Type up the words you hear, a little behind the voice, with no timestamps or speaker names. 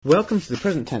Welcome to the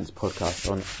present tense podcast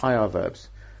on IR verbs,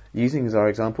 using as our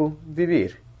example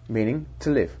vivir, meaning to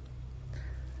live.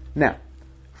 Now,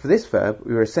 for this verb,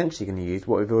 we are essentially going to use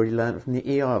what we've already learned from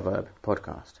the ER verb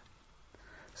podcast.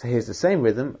 So here's the same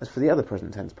rhythm as for the other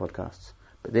present tense podcasts,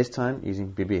 but this time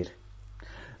using vivir.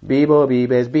 Bibo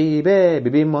bibes bibe,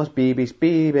 bibimos bibis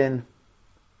biben.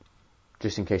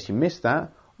 Just in case you missed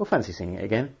that, or fancy singing it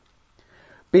again.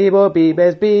 Bibo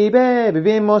bibes bibe,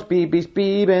 bibimos bibis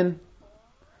biben.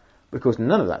 But of course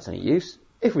none of that's any use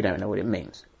if we don't know what it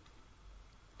means.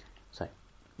 So,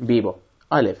 bibo,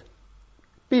 I live.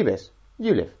 Bibes,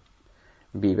 you live.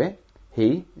 Bibe,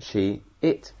 he, she,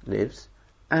 it lives,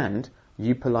 and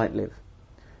you polite live,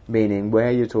 meaning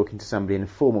where you're talking to somebody in a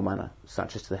formal manner,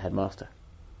 such as to the headmaster.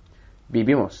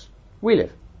 Bibimos, we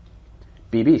live.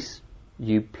 Bibis,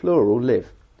 you plural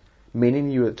live, meaning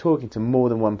you are talking to more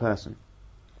than one person.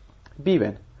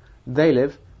 Biben, they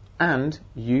live, and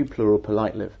you plural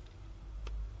polite live.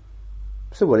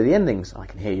 So what are the endings, I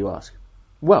can hear you ask?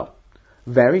 Well,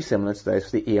 very similar to those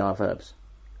for the ER verbs.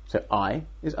 So I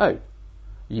is O,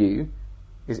 you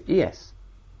is ES,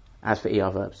 as for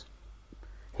ER verbs.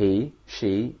 He,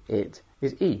 she, it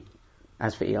is E,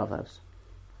 as for ER verbs.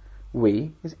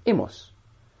 We is imos,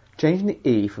 changing the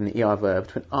E from the ER verb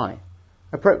to an I,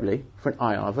 appropriately for an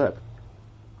IR verb.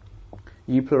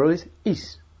 You plural is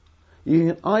is, using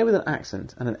an I with an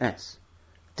accent and an S,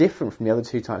 different from the other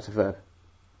two types of verb.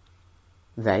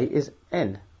 They is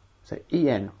N, so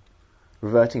EN,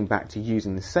 reverting back to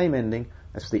using the same ending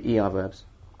as for the ER verbs.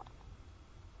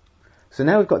 So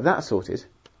now we've got that sorted,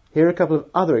 here are a couple of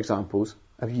other examples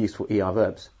of useful ER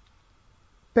verbs.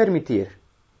 Permitir,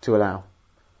 to allow.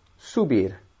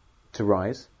 Subir, to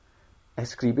rise.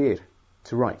 Escribir,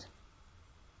 to write.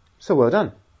 So well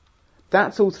done.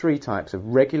 That's all three types of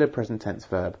regular present tense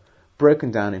verb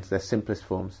broken down into their simplest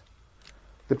forms.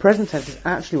 The present tense is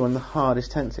actually one of the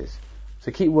hardest tenses,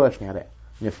 so keep working at it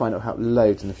and you'll find it will help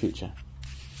loads in the future.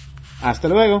 Hasta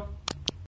luego!